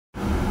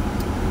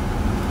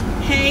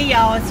Hey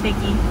y'all, it's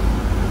Vicki.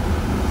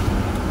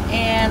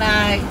 And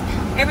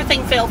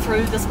everything fell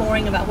through this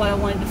morning about what I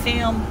wanted to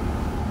film.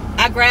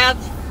 I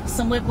grabbed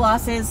some lip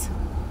glosses,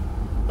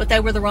 but they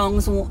were the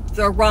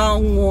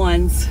wrong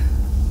ones.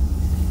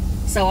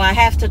 So I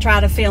have to try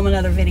to film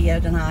another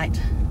video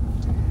tonight,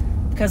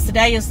 because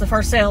today is the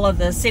first sale of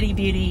the City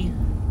Beauty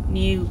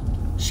new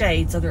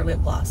shades of their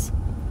lip gloss.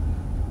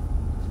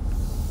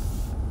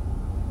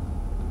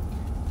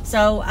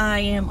 So I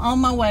am on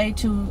my way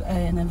to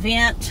an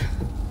event.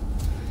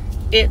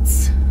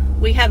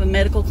 We have a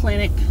medical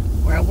clinic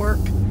where I work,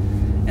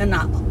 and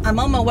I'm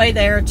on my way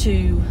there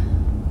to,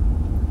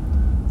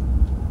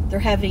 they're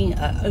having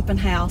an open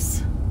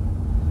house,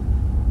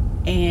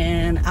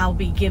 and I'll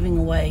be giving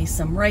away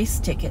some race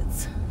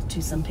tickets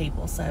to some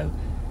people. So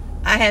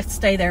I have to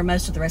stay there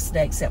most of the rest of the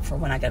day except for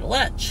when I go to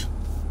lunch.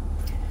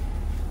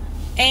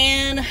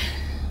 And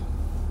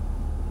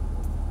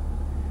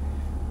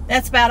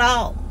that's about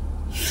all.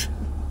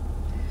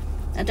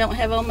 I don't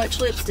have on much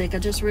lipstick. I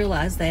just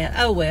realized that.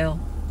 Oh well,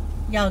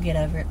 y'all get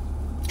over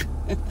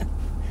it.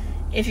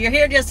 If you're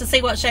here just to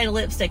see what shade of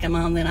lipstick I'm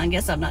on, then I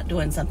guess I'm not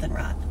doing something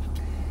right.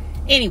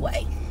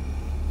 Anyway,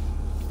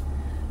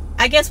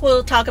 I guess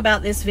we'll talk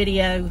about this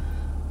video.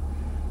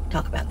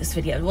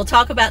 We'll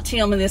talk about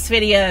Tim in this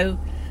video.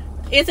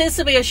 This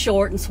will be a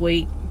short and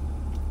sweet.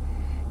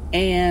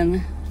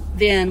 And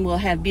then we'll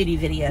have beauty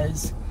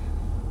videos.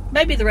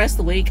 Maybe the rest of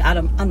the week.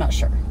 I'm not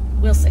sure.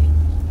 We'll see.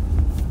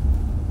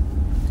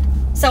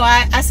 So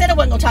I said I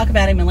wasn't going to talk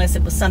about him unless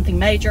it was something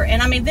major.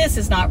 And I mean, this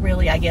is not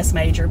really, I guess,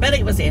 major, but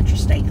it was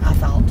interesting, I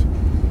thought.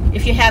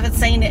 If you haven't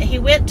seen it, he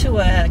went to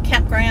a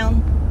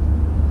campground.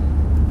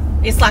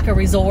 It's like a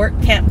resort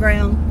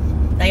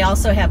campground. They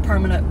also have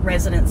permanent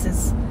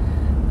residences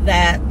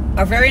that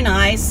are very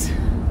nice.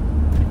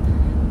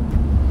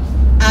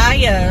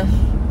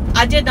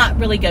 I did not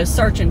really go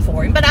searching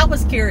for him, but I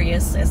was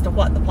curious as to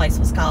what the place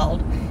was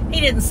called. He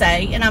didn't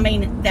say, and I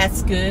mean,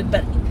 that's good,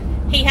 but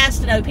he has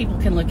to know people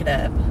can look it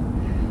up.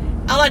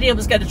 All I did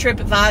was go to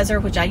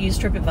TripAdvisor, which I use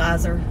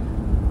TripAdvisor,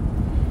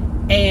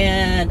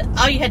 and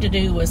all you had to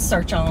do was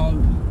search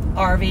on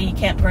RV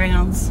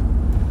campgrounds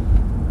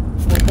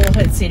for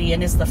Bullhead City,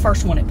 and it's the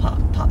first one it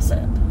pops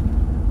up.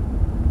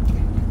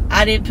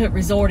 I didn't put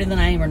resort in the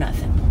name or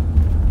nothing.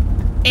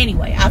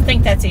 Anyway, I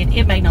think that's it.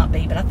 It may not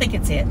be, but I think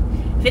it's it.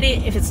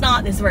 If it's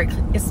not, it's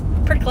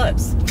pretty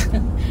close.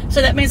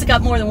 So that means it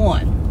got more than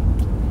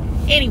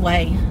one.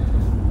 Anyway,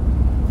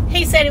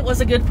 he said it was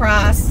a good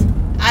price.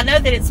 I know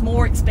that it's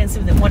more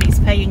expensive than what he's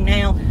paying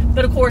now,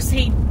 but of course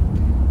he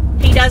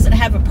doesn't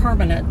have a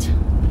permanent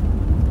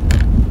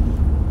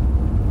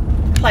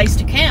place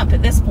to camp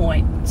at this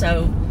point.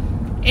 So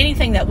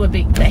anything that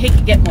he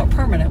could get more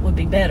permanent would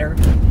be better,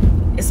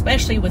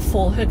 especially with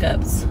full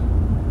hookups.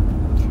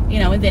 You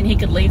know, and then he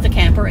could leave the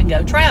camper and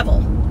go travel.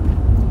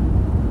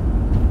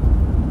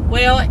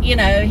 Well, you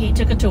know, he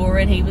took a tour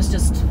and he was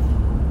just,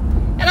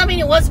 and I mean,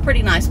 it was a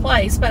pretty nice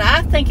place, but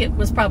I think it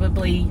was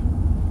probably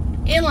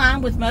in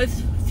line with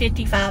most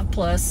 55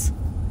 plus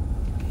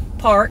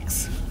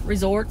parks,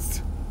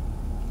 resorts,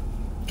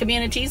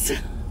 communities,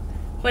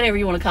 whatever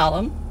you want to call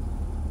them.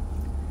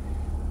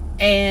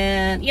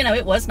 And, you know,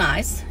 it was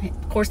nice.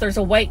 Of course, there's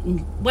a wait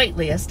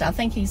list. I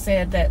think he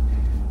said that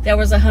there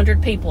was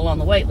 100 people on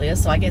the wait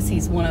list, so I guess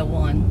he's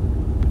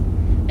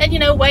 101. And, you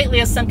know, wait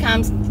lists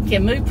sometimes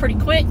can move pretty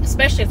quick,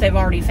 especially if they've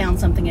already found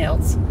something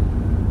else.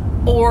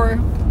 Or,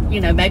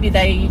 you know, maybe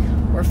they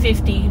were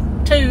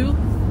 52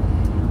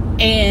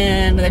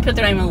 and they put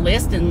their name on the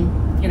list,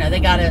 and, you know,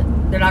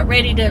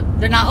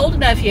 they're not old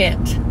enough yet.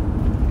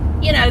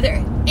 You know,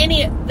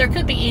 there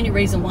could be any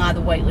reason why the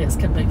wait list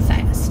could move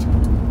fast.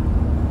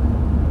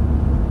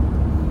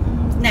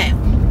 Now,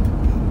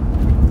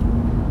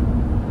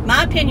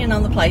 my opinion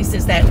on the place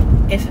is that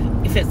if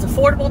it's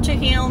affordable to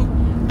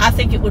him, I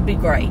think it would be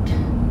great.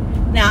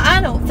 Now,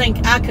 I don't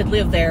think I could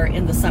live there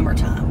in the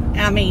summertime.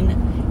 I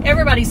mean,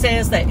 everybody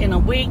says that in a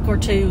week or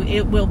two,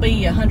 it will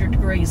be 100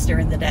 degrees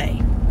during the day.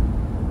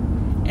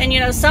 And,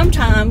 you know,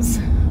 sometimes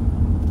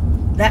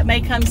that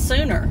may come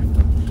sooner.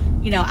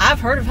 You know,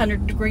 I've heard of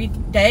 100-degree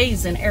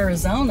days in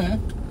Arizona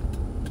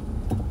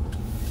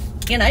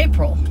in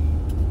April.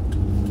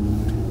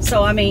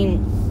 So, I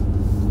mean,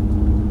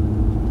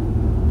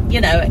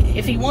 you know,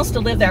 if he wants to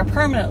live there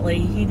permanently,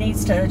 he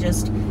needs to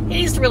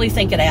really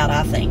think it out,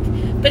 I think.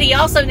 But he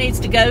also needs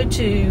to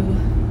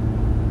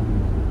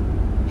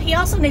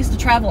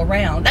travel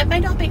around. That may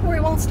not be where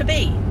he wants to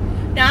be.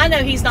 Now, I know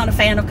he's not a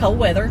fan of cold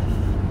weather.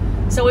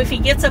 So if he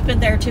gets up in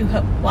there to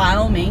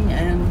Wyoming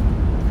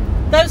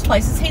and those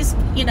places, he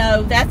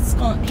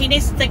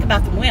needs to think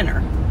about the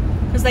winter,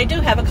 because they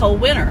do have a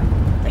cold winter.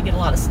 They get a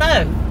lot of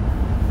snow.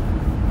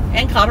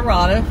 And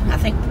Colorado, I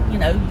think, you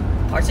know,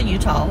 parts of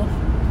Utah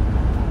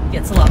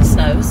gets a lot of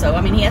snow. So,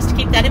 I mean, he has to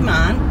keep that in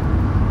mind.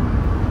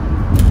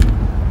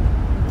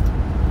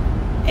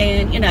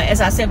 And, you know,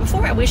 as I said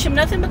before, I wish him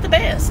nothing but the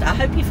best. I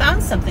hope he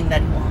finds something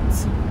that he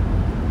wants,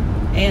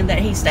 and that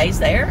he stays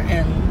there.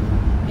 And,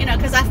 you know,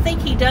 because I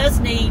think he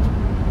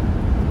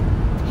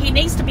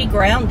needs to be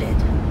grounded.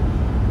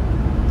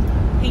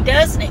 He he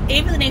doesn't,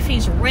 even if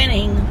he's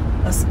renting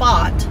a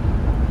spot,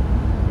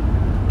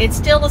 it's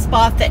still a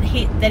spot that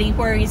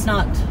where he's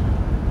not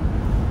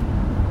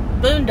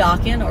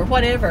boondocking or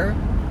whatever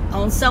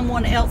on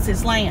someone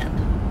else's land.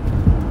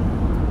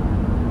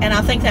 And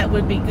I think that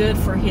would be good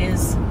for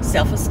his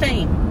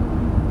self-esteem.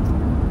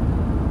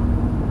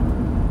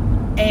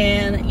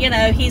 And, you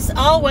know, he's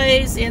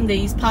always in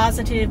these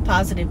positive.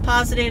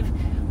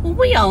 Well,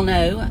 we all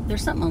know,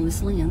 there's something on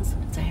this lens.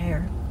 It's a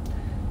hair.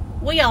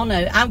 We all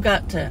know, I'm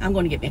going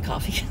to get me a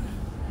coffee.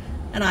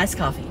 An iced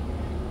coffee.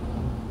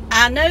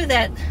 I know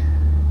that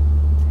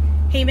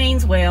he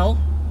means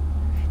well.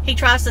 He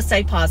tries to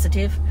stay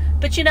positive.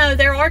 But, you know,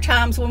 there are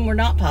times when we're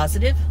not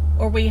positive,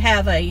 or we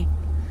have a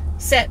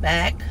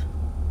setback.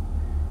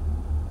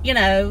 You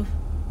know,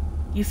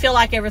 you feel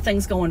like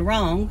everything's going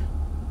wrong.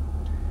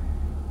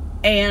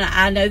 And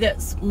I know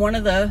that one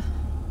of the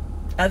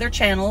other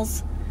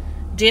channels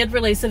did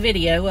release a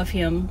video of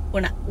him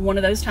when one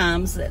of those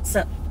times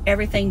that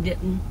everything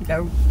didn't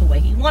go the way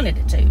he wanted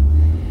it to.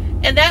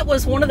 And that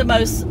was one of the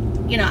most,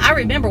 you know, I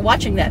remember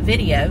watching that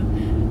video,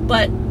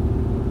 but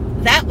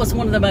that was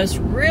one of the most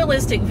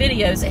realistic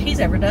videos that he's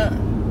ever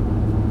done.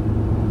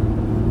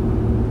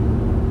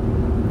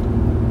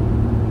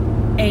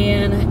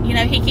 And, you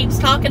know, he keeps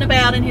talking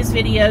about in his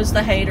videos,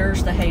 the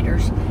haters.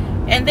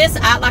 And this,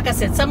 like I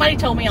said, somebody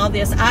told me all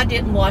this. I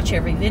didn't watch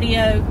every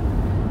video.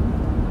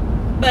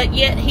 But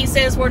yet he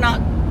says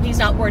he's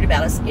not worried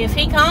about us. If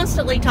he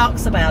constantly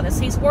talks about us,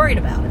 he's worried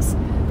about us.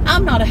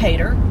 I'm not a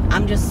hater.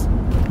 I'm just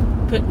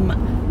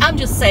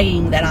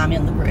saying that I'm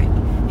in the group.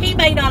 He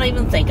may not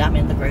even think I'm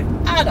in the group.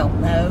 I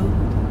don't know.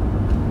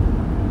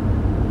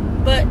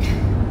 But,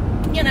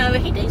 you know,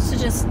 he needs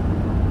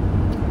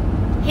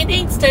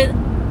to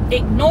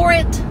ignore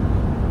it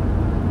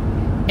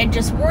and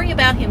just worry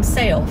about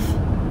himself,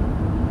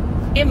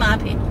 in my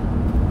opinion.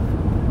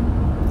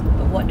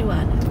 But what do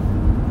I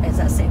know?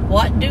 As I said,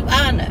 what do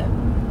I know?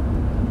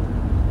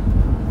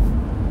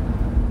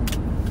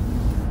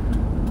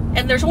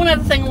 And there's one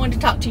other thing I wanted to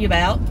talk to you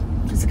about,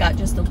 because I got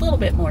just a little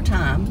bit more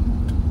time,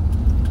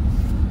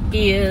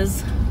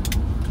 is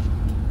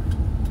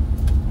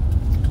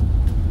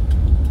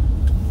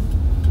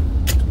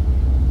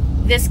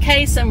this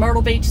case in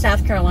Myrtle Beach,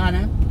 South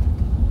Carolina.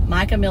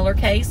 Mica Miller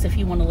case, if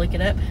you want to look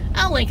it up.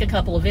 I'll link a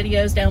couple of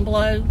videos down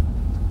below.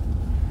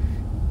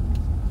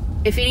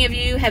 If any of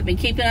you have been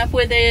keeping up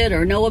with it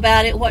or know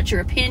about it, what's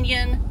your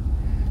opinion?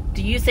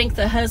 Do you think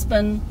the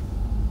husband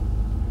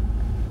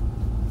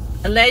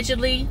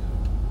allegedly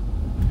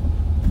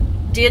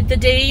did the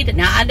deed?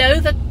 Now, I know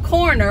the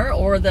coroner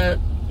or the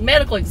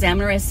medical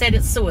examiner has said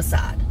it's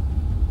suicide,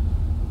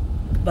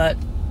 but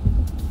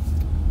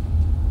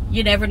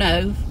you never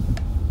know.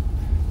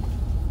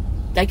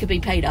 They could be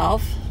paid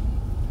off.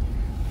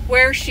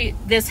 Where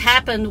this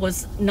happened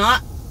was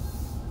not,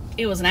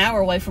 it was an hour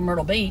away from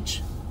Myrtle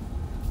Beach.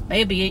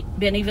 Maybe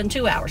been even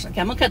 2 hours.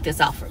 Okay, I'm gonna cut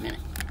this off for a minute.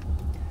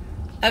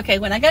 Okay,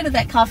 when I go to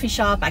that coffee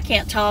shop, I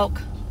can't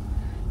talk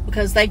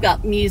because they've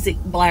got music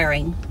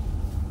blaring.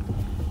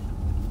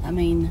 I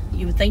mean,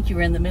 you would think you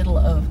were in the middle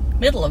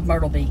of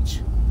Myrtle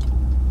Beach.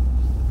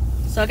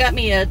 So I got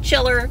me a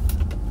chiller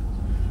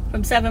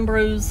from 7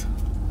 Brews.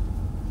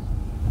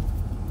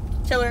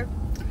 Chiller.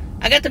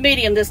 I got the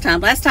medium this time.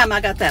 Last time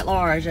I got that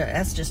large.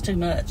 That's just too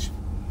much.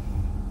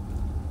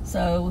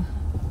 So,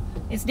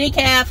 it's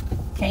decaf.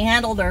 Can't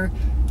handle their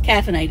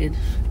caffeinated.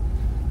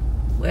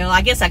 Well,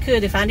 I guess I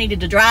could if I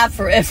needed to drive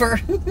forever.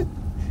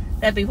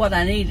 That'd be what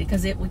I needed,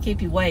 because it would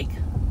keep you awake.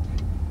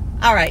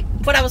 Alright,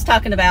 what I was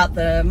talking about,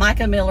 the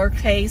Mica Miller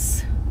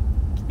case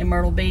in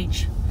Myrtle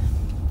Beach.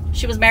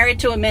 She was married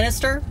to a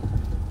minister.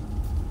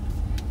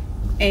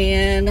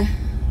 And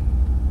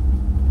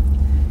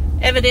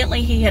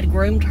evidently he had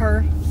groomed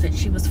her since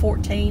she was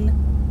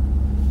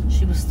 14.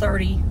 She was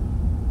 30.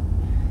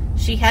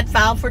 She had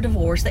filed for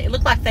divorce. It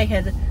looked like they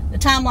had, the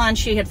timeline,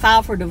 she had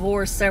filed for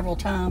divorce several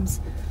times.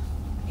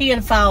 He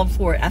had filed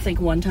for it, I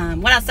think, one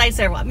time. When I say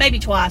several, maybe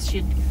twice.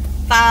 She'd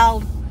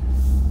filed,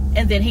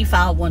 and then he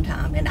filed one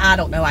time. And I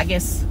don't know, I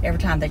guess every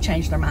time they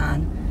changed their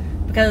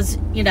mind. Because,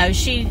 you know,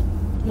 she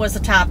was the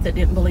type that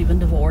didn't believe in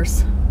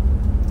divorce.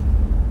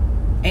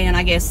 And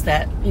I guess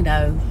that, you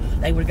know,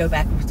 they would go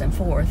backwards and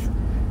forth.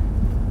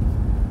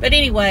 But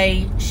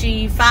anyway,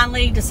 she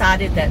finally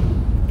decided that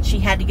she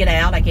had to get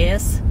out, I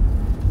guess.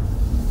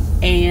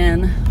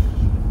 And,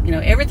 you know,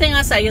 everything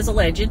I say is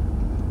alleged.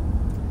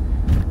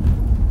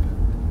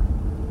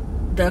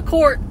 The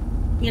court,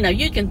 you know,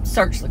 you can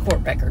search the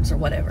court records or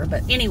whatever.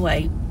 But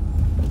anyway,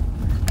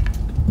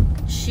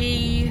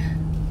 she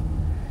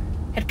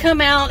had come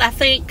out, I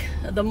think,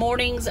 the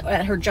mornings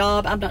at her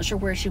job. I'm not sure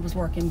where she was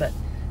working, but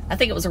I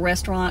think it was a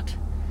restaurant.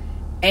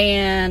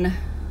 And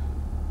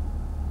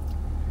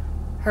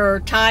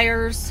her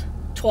tires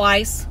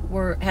twice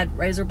had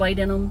razor blade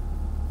in them.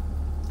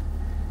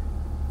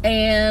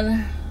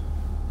 And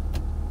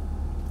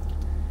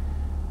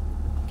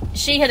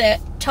she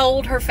had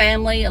told her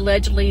family,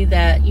 allegedly,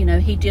 that, you know,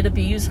 he did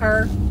abuse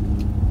her.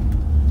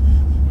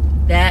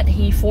 That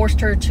he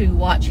forced her to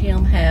watch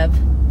him have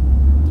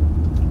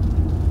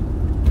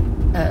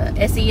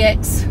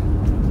sex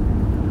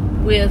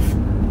with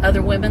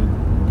other women.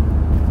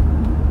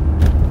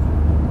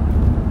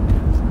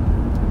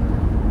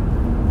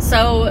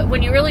 So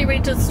when you really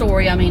read the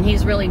story, I mean,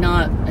 he's really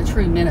not a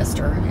true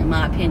minister, in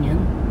my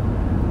opinion.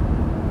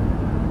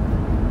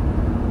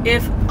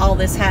 If all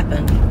this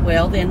happened,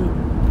 well,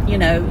 then, you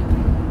know,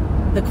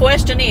 the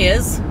question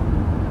is,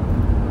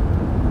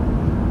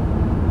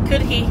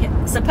 could he,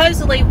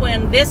 supposedly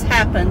when this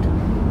happened,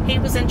 he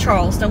was in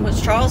Charleston,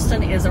 which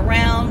Charleston is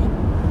around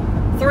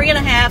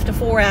 3.5 to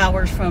 4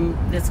 hours from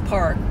this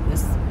park,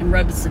 this in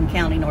Robeson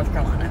County, North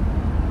Carolina.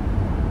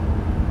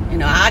 You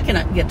know, I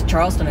cannot get to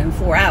Charleston in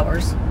 4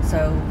 hours,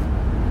 so,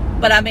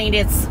 but I mean,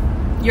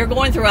 you're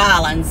going through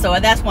islands, so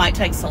that's why it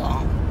takes so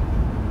long.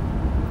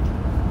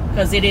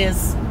 Because it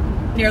is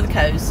near the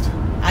coast.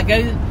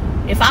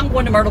 If I'm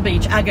going to Myrtle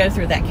Beach, I go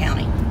through that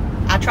county.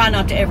 I try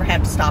not to ever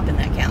have to stop in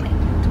that county,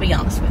 to be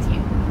honest with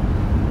you.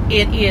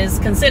 It is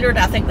considered,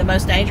 I think, the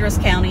most dangerous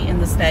county in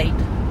the state.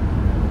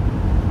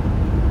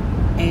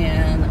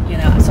 And, you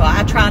know, so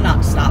I try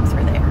not to stop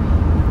through there.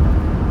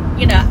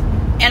 You know,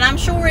 and I'm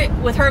sure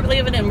with her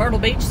living in Myrtle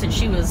Beach since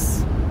she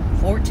was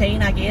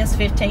 14, I guess,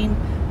 15,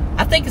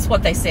 I think is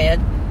what they said,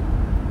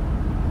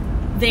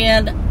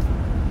 then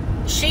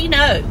she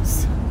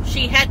knows.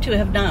 She had to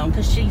have known,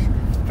 because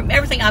from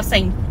everything I've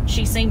seen,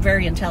 she seemed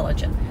very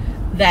intelligent,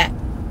 that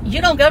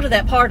you don't go to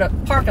that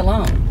park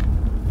alone.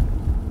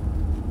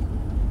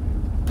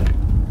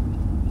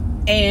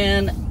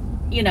 And,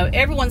 you know,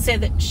 everyone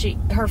said that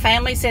her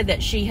family said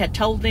that she had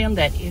told them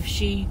that if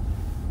she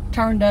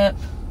turned up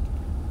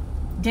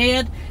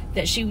dead,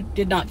 that she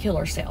did not kill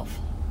herself.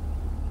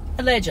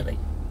 Allegedly.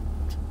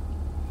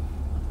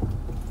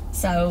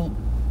 So,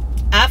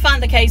 I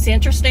find the case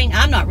interesting.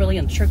 I'm not really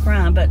into true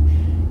crime, but,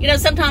 you know,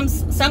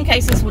 sometimes some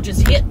cases will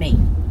just hit me,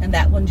 and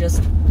that one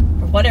just,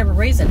 for whatever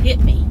reason,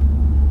 hit me.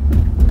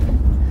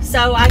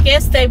 So, I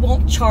guess they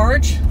won't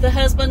charge the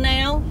husband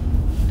now,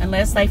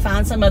 unless they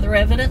find some other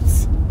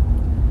evidence.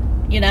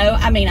 You know,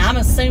 I mean, I'm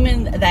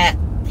assuming that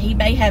he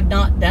may have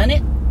not done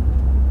it,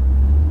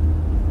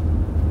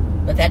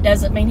 but that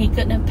doesn't mean he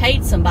couldn't have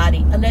paid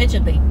somebody,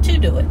 allegedly, to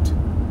do it.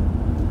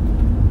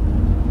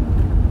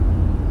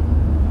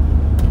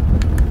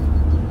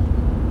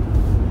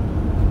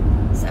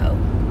 So,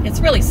 it's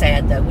really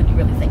sad, though, when you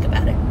really think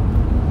about it.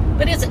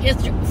 But it's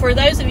for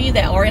those of you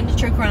that are into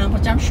true crime,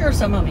 which I'm sure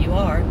some of you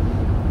are,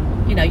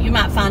 you know, you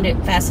might find it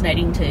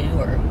fascinating, too,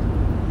 or,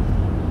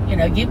 you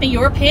know, give me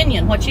your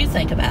opinion, what you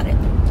think about it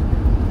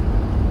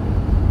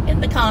in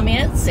the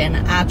comments. And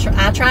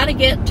I try to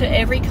get to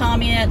every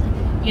comment.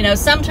 You know,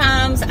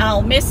 sometimes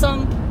I'll miss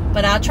them,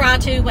 but I try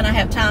to, when I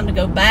have time, to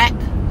go back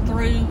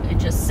through and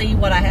just see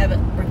what I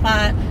haven't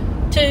replied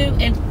to,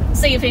 and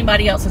see if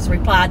anybody else has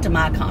replied to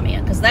my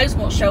comment, because those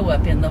won't show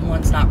up in the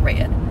ones not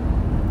read.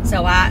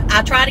 So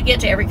I try to get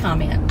to every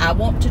comment. I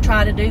want to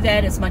try to do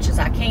that as much as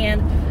I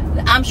can.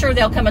 I'm sure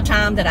there'll come a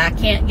time that I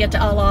can't get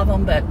to all of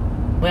them, but,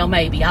 well,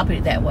 maybe. I'll put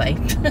it that way.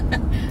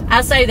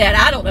 I say that.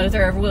 I don't know if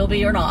there ever will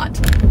be or not.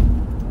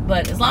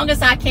 But as long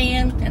as I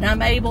can, and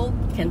I'm able,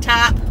 can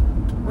type,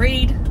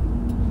 read,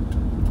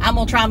 I'm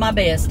going to try my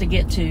best to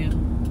get to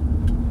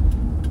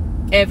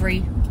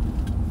every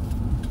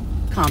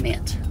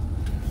comment.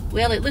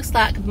 Well, it looks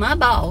like my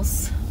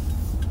boss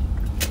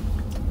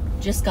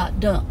just got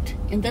dunked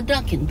in the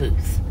dunking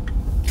booth.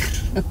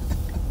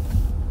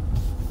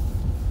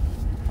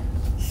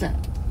 So,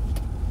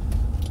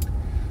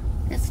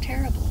 that's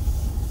terrible.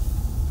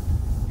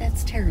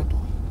 That's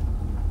terrible.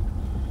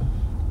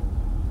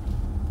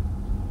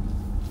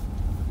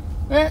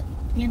 But,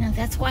 you know,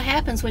 that's what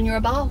happens when you're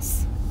a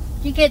boss.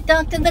 You get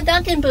dunked in the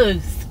dunking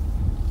booth.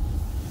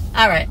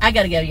 Alright, I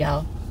gotta go,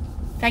 y'all.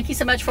 Thank you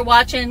so much for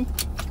watching.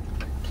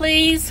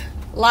 Please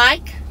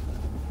like,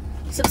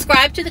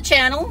 subscribe to the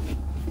channel,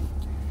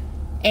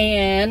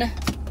 and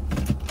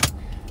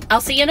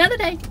I'll see you another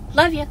day.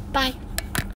 Love you. Bye.